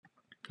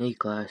Hey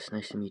class,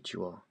 nice to meet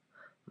you all.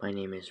 My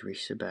name is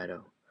Reese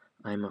Sabato.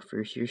 I am a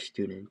first year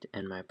student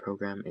and my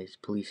program is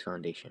Police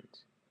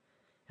Foundations.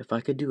 If I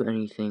could do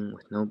anything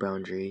with no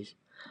boundaries,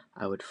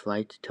 I would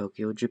fly to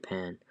Tokyo,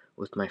 Japan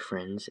with my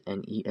friends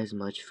and eat as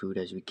much food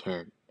as we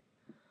can.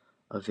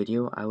 A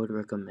video I would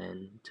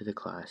recommend to the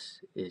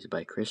class is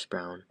by Chris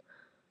Brown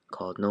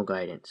called No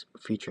Guidance,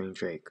 featuring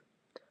Drake.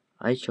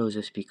 I chose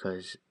this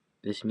because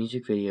this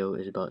music video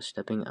is about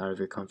stepping out of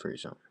your comfort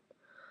zone.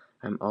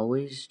 I'm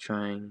always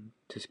trying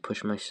to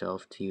push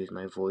myself to use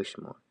my voice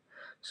more,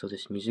 so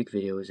this music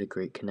video is a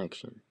great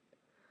connection.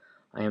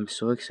 I am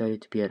so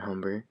excited to be at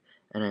Humber,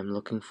 and I'm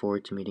looking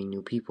forward to meeting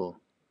new people.